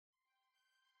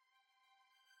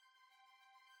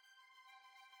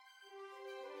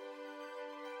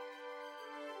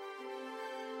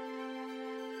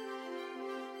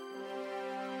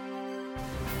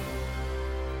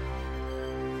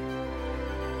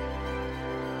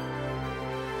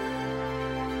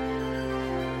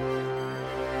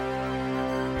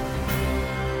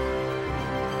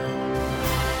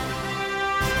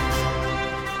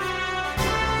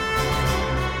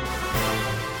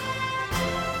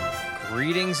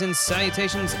Greetings and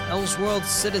salutations, Elseworld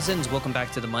citizens. Welcome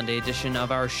back to the Monday edition of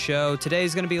our show. Today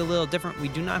is going to be a little different. We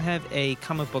do not have a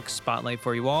comic book spotlight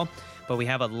for you all, but we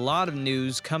have a lot of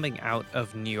news coming out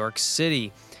of New York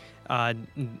City.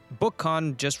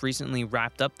 BookCon just recently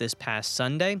wrapped up this past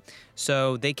Sunday,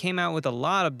 so they came out with a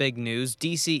lot of big news.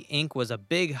 DC Inc. was a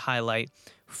big highlight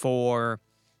for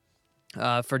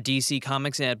DC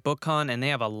Comics at BookCon, and they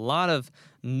have a lot of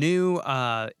new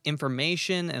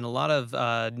information and a lot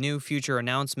of new future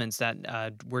announcements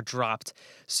that were dropped.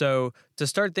 So to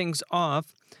start things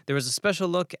off, there was a special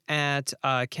look at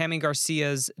Kami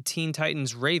Garcia's Teen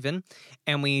Titans Raven,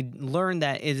 and we learned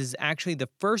that it is actually the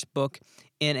first book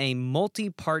in a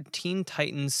multi-part Teen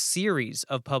Titans series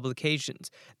of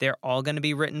publications. They're all going to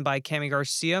be written by Kami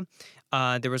Garcia.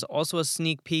 There was also a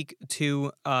sneak peek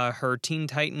to her Teen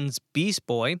Titans Beast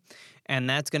Boy, and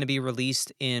that's going to be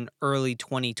released in early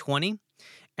 2020.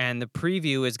 And the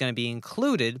preview is going to be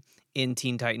included in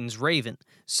Teen Titans Raven.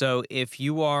 So if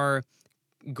you are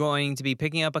going to be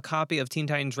picking up a copy of Teen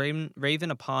Titans Raven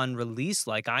upon release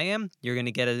like I am, you're going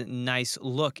to get a nice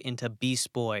look into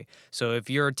Beast Boy. So if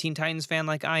you're a Teen Titans fan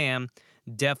like I am,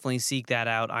 definitely seek that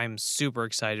out. I'm super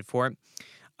excited for it.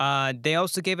 They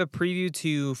also gave a preview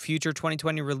to future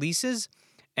 2020 releases,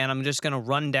 and I'm just going to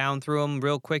run down through them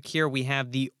real quick here. We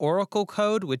have the Oracle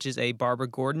Code, which is a Barbara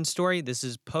Gordon story. This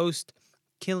is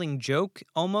post-Killing Joke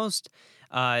almost.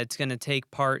 It's going to take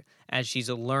part as she's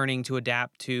learning to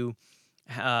adapt to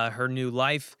her new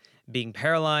life, being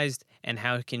paralyzed, and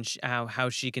how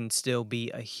she can still be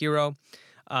a hero.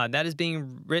 That is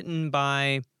being written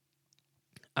by,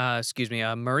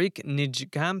 Marique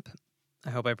Nijkamp. I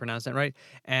hope I pronounced that right.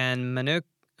 And Manuel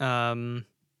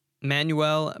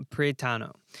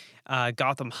Pretano.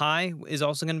 Gotham High is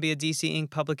also going to be a DC Inc.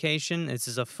 publication. This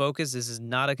is a focus. This is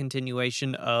not a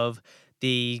continuation of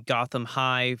the Gotham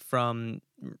High from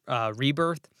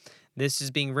Rebirth. This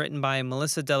is being written by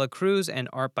Melissa Dela Cruz and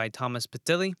art by Thomas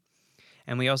Patilli.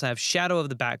 And we also have Shadow of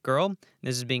the Batgirl.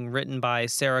 This is being written by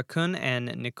Sarah Kuhn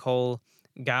and Nicole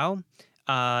Gao.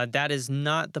 That is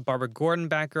not the Barbara Gordon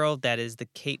Batgirl. That is the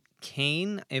Kate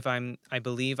Kane, I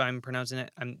believe I'm pronouncing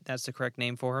it. That's the correct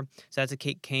name for her. So that's a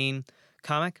Kate Kane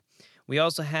comic. We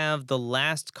also have The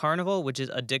Last Carnival, which is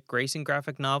a Dick Grayson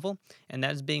graphic novel, and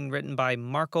that is being written by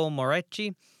Marco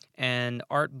Moretti and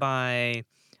art by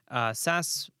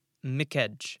Sas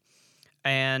Mikej.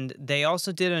 And they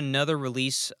also did another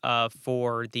release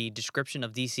for the description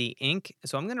of DC Inc.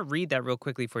 So I'm going to read that real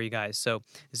quickly for you guys. So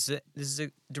this is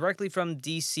directly from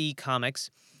DC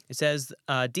Comics. It says,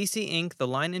 DC Inc., the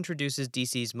line introduces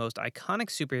DC's most iconic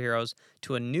superheroes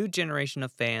to a new generation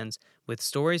of fans with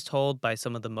stories told by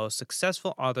some of the most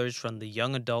successful authors from the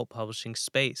young adult publishing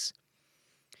space.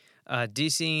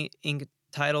 DC Inc.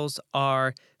 titles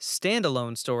are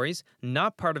standalone stories,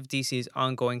 not part of DC's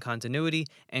ongoing continuity,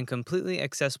 and completely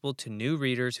accessible to new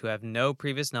readers who have no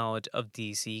previous knowledge of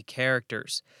DC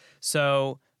characters.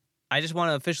 So, I just want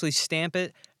to officially stamp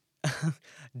it.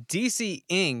 DC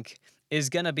Inc. is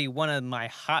going to be one of my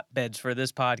hotbeds for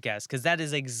this podcast, because that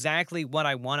is exactly what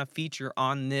I want to feature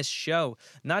on this show.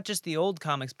 Not just the old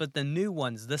comics, but the new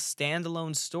ones, the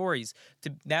standalone stories.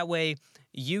 That way,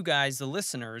 you guys, the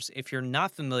listeners, if you're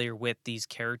not familiar with these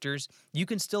characters, you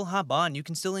can still hop on, you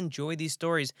can still enjoy these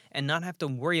stories and not have to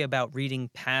worry about reading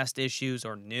past issues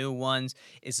or new ones.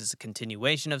 Is this a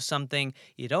continuation of something?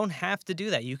 You don't have to do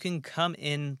that. You can come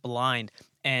in blind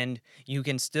and you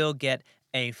can still get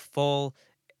a full,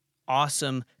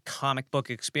 awesome comic book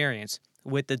experience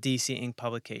with the DC Inc.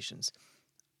 publications.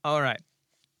 All right.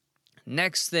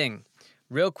 Next thing.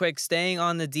 Real quick, staying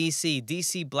on the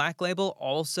DC Black Label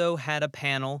also had a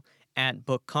panel at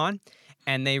BookCon,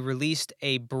 and they released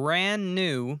a brand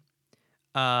new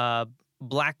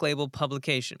Black Label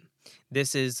publication.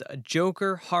 This is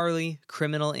Joker, Harley,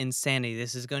 Criminal Insanity.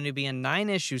 This is going to be a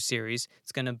 9-issue series.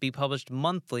 It's going to be published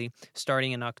monthly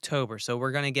starting in October. So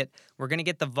we're going to get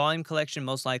the volume collection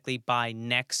most likely by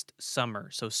next summer.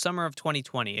 So summer of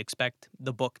 2020, expect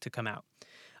the book to come out.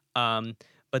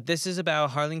 But this is about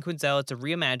Harleen Quinzel. It's a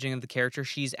reimagining of the character.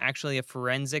 She's actually a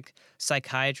forensic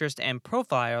psychiatrist and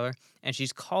profiler, and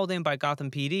she's called in by Gotham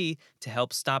PD to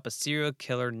help stop a serial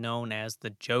killer known as the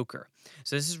Joker.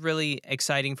 So this is really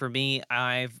exciting for me.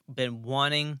 I've been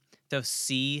wanting to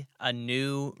see a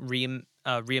new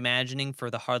reimagining for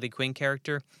the Harley Quinn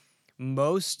character.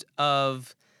 Most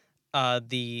of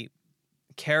the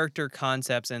character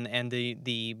concepts and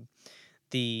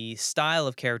the style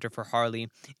of character for Harley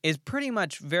is pretty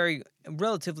much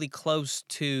relatively close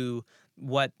to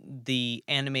what the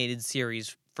animated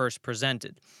series first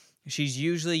presented. She's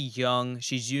usually young.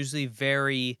 She's usually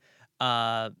very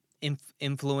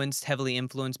heavily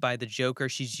influenced by the Joker.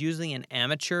 She's usually an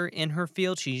amateur in her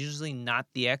field. She's usually not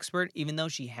the expert, even though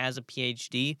she has a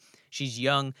PhD. She's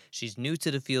young. She's new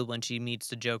to the field when she meets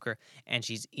the Joker, and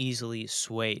she's easily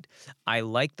swayed. I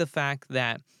like the fact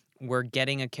that we're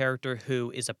getting a character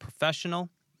who is a professional.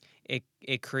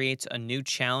 It creates a new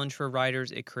challenge for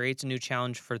writers. It creates a new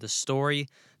challenge for the story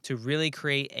to really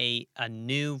create a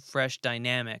new, fresh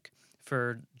dynamic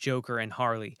for Joker and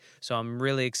Harley. So I'm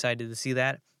really excited to see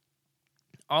that.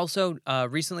 Also,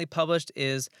 recently published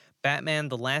is Batman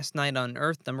The Last Night on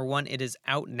Earth. Number 1, it is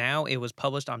out now. It was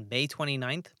published on May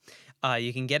 29th.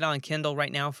 You can get it on Kindle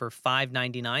right now for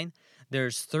 $5.99.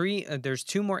 There's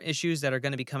 2 more issues that are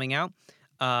going to be coming out.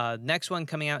 Next one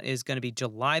coming out is going to be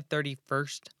July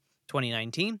 31st,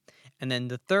 2019. And then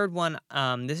the third one,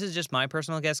 this is just my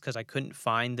personal guess because I couldn't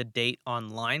find the date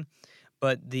online.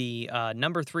 But the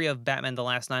number 3 of Batman The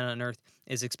Last Night on Earth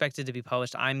is expected to be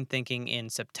published, I'm thinking, in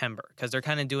September, because they're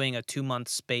kind of doing a 2-month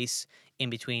space in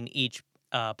between each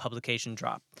publication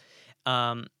drop.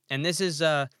 And this is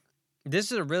a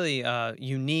really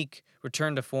unique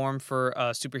return to form for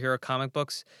superhero comic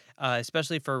books,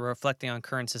 especially for reflecting on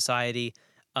current society.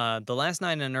 The Last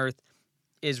Night on Earth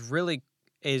is really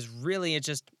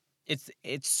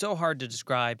it's so hard to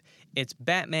describe. It's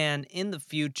Batman in the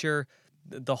future.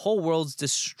 The whole world's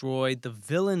destroyed. The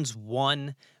villains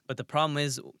won, but the problem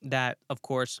is that, of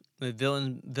course, with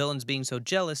villains being so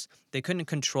jealous, they couldn't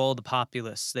control the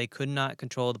populace. They could not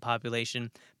control the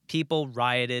population. People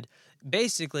rioted.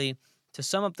 Basically, to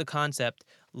sum up the concept,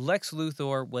 Lex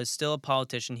Luthor was still a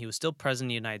politician. He was still president of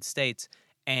the United States,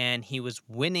 and he was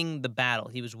winning the battle.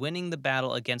 He was winning the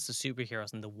battle against the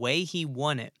superheroes, and the way he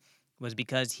won it was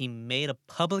because he made a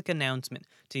public announcement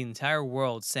to the entire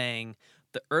world saying,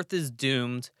 the Earth is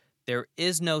doomed. There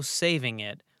is no saving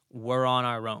it. We're on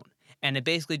our own. And it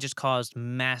basically just caused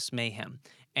mass mayhem.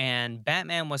 And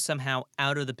Batman was somehow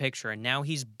out of the picture. And now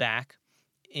he's back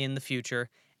in the future.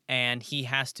 And he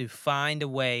has to find a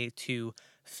way to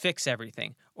fix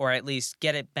everything. Or at least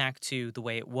get it back to the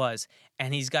way it was.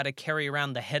 And he's got to carry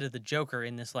around the head of the Joker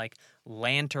in this like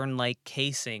lantern-like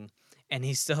casing. And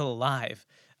he's still alive.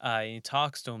 He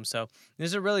talks to him. So this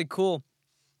is a really cool,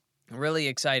 really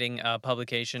exciting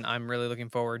publication. I'm really looking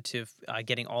forward to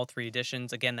getting all 3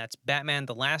 editions. Again, that's Batman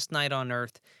The Last Night on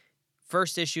Earth.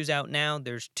 First issue's out now.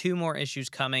 There's 2 more issues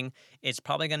coming. It's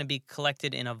probably going to be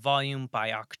collected in a volume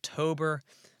by October.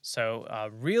 So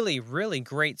really, really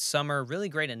great summer. Really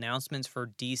great announcements for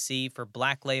DC, for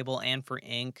Black Label, and for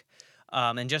Inc.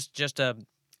 And just to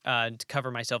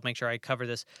cover myself, make sure I cover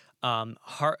this.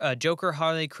 Joker,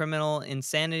 Harley, Criminal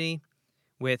Insanity,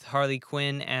 with Harley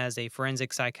Quinn as a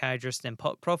forensic psychiatrist and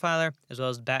profiler, as well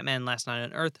as Batman Last Night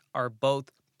on Earth, are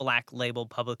both Black Label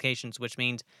publications, which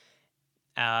means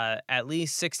at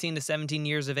least 16 to 17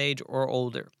 years of age or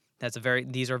older.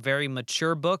 These are very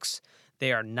mature books.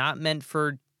 They are not meant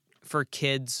for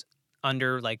kids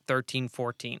under like 13,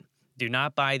 14. Do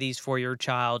not buy these for your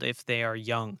child if they are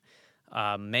young.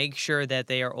 Make sure that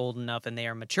they are old enough and they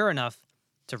are mature enough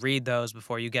to read those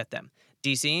before you get them.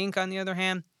 DC Inc., on the other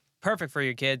hand, perfect for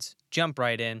your kids. Jump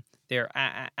right in. They're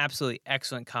absolutely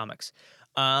excellent comics.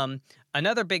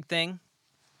 Another big thing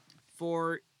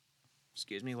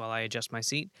excuse me while I adjust my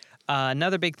seat.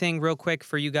 Another big thing real quick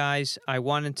for you guys. I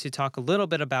wanted to talk a little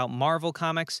bit about Marvel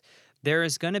Comics. There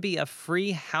is going to be a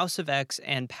free House of X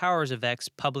and Powers of X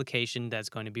publication that's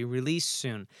going to be released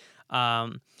soon.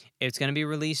 It's going to be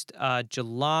released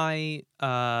July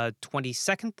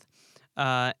 22nd,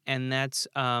 and that's...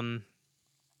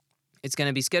 It's going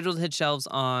to be scheduled to hit shelves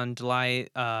on July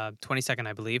 22nd,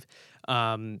 I believe.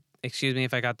 Excuse me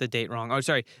if I got the date wrong. Oh,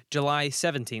 sorry, July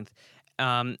 17th.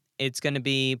 It's going to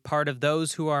be part of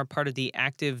those who are part of the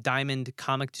Active Diamond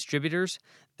comic distributors.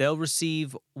 They'll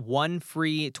receive 1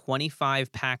 free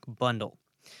 25-pack bundle.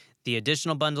 The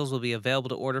additional bundles will be available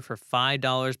to order for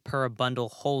 $5 per bundle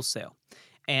wholesale.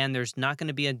 And there's not going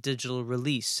to be a digital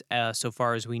release so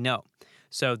far as we know.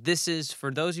 So this is, for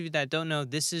those of you that don't know,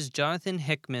 this is Jonathan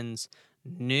Hickman's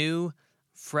new,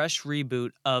 fresh reboot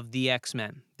of the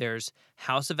X-Men. There's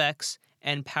House of X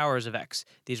and Powers of X.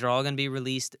 These are all going to be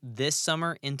released this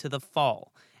summer into the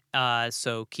fall.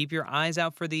 So keep your eyes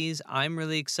out for these. I'm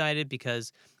really excited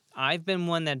because I've been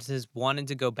one that has wanted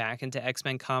to go back into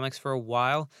X-Men comics for a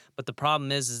while, but the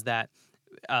problem is that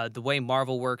the way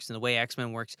Marvel works and the way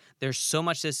X-Men works, there's so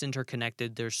much that's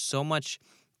interconnected. There's so much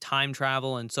time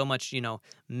travel and so much,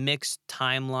 mixed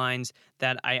timelines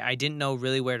that I didn't know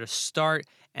really where to start.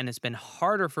 And it's been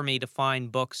harder for me to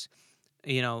find books.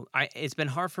 It's been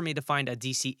hard for me to find a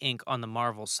DC Inc. on the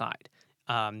Marvel side.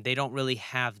 They don't really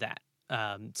have that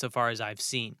so far as I've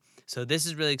seen. So this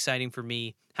is really exciting for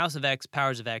me. House of X,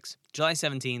 Powers of X, July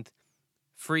 17th,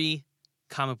 free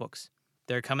comic books.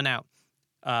 They're coming out.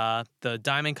 The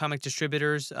Diamond Comic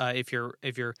distributors, if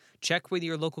you're check with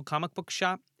your local comic book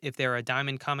shop if they're a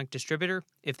Diamond Comic distributor.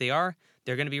 If they are,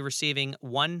 they're going to be receiving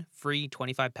one free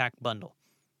 25-pack bundle.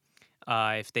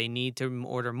 If they need to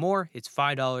order more, it's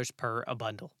 $5 per a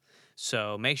bundle.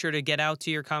 So make sure to get out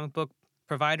to your comic book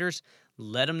providers.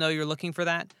 Let them know you're looking for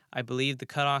that. I believe the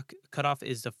cutoff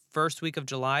is the first week of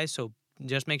July, so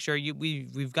just make sure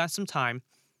we've got some time.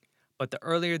 But the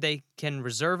earlier they can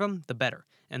reserve them, the better.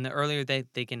 And the earlier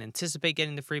they can anticipate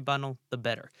getting the free bundle, the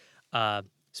better.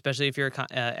 Especially if you're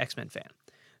a X-Men fan.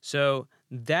 So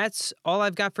that's all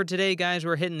I've got for today, guys.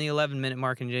 We're hitting the 11-minute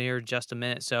mark in here in just a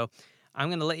minute. So I'm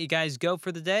going to let you guys go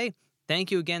for the day. Thank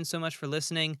you again so much for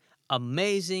listening.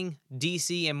 Amazing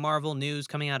DC and Marvel news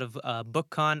coming out of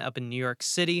BookCon up in New York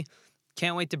City.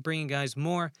 Can't wait to bring you guys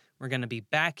more. We're going to be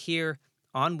back here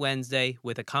on Wednesday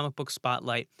with a comic book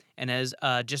spotlight. And as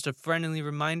just a friendly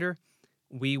reminder,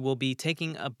 we will be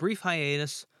taking a brief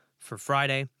hiatus for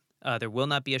Friday. There will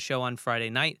not be a show on Friday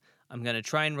night. I'm going to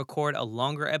try and record a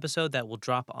longer episode that will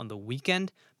drop on the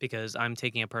weekend because I'm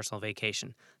taking a personal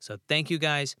vacation. So thank you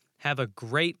guys. Have a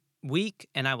great week,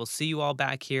 and I will see you all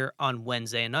back here on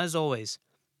Wednesday. And as always,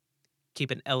 keep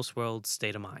an Elseworld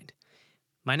state of mind.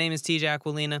 My name is TJ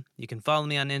Aquilina. You can follow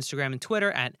me on Instagram and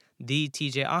Twitter at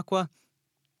TheTJAqua.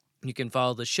 You can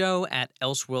follow the show at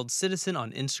Elseworld Citizen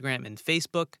on Instagram and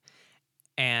Facebook.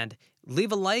 And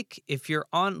leave a like. If you're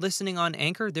listening on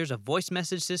Anchor, there's a voice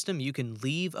message system. You can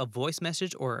leave a voice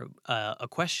message or a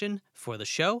question for the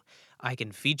show. I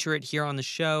can feature it here on the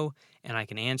show, and I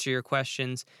can answer your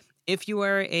questions. If you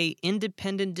are an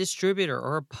independent distributor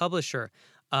or a publisher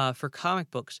for comic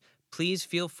books, please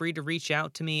feel free to reach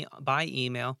out to me by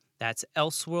email. That's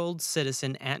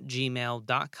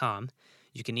elseworldcitizen@gmail.com.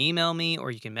 You can email me, or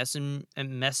you can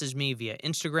message me via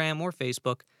Instagram or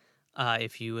Facebook.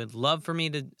 If you would love for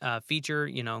me to feature,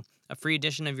 a free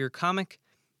edition of your comic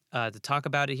to talk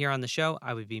about it here on the show,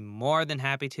 I would be more than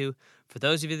happy to. For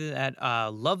those of you that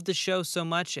love the show so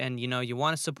much and, you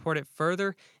want to support it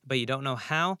further, but you don't know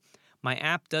how, my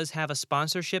app does have a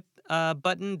sponsorship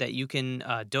button that you can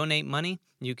donate money.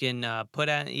 You can put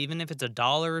at, even if it's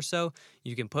 $1 or so,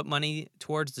 you can put money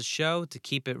towards the show to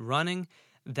keep it running.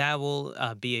 That will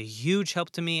be a huge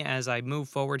help to me as I move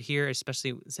forward here,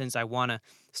 especially since I want to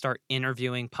start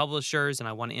interviewing publishers and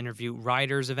I want to interview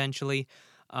writers eventually.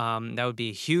 That would be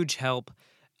a huge help.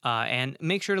 And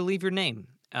make sure to leave your name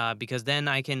because then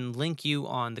I can link you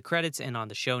on the credits and on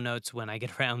the show notes when I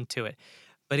get around to it.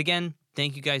 But again,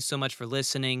 thank you guys so much for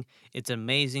listening. It's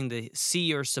amazing to see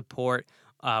your support.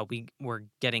 We're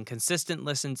getting consistent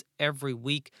listens every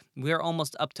week. We are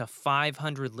almost up to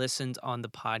 500 listens on the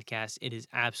podcast. It is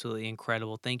absolutely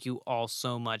incredible. Thank you all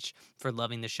so much for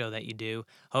loving the show that you do.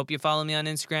 Hope you follow me on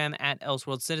Instagram at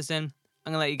ElseworldCitizen. I'm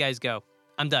going to let you guys go.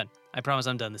 I'm done. I promise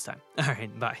I'm done this time. All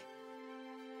right, bye.